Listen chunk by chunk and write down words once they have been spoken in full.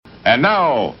And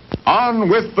now, on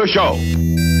with the show.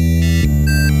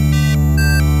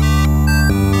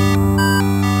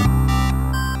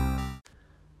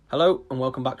 Hello and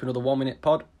welcome back to another 1 Minute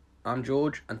Pod. I'm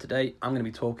George and today I'm going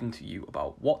to be talking to you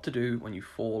about what to do when you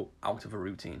fall out of a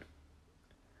routine.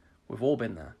 We've all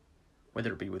been there,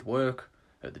 whether it be with work,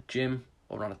 at the gym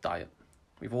or on a diet.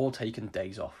 We've all taken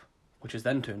days off, which has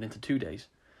then turned into 2 days.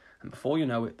 And before you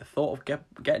know it, the thought of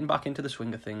getting back into the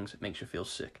swing of things makes you feel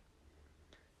sick.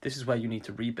 This is where you need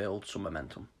to rebuild some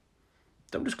momentum.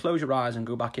 Don't just close your eyes and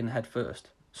go back in head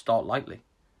first. Start lightly.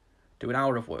 Do an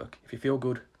hour of work. If you feel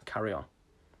good, carry on.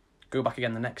 Go back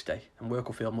again the next day and work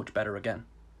will feel much better again.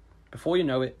 Before you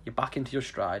know it, you're back into your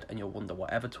stride and you'll wonder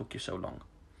whatever took you so long.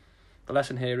 The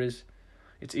lesson here is,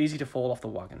 it's easy to fall off the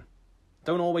wagon.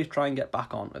 Don't always try and get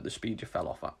back on at the speed you fell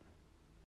off at.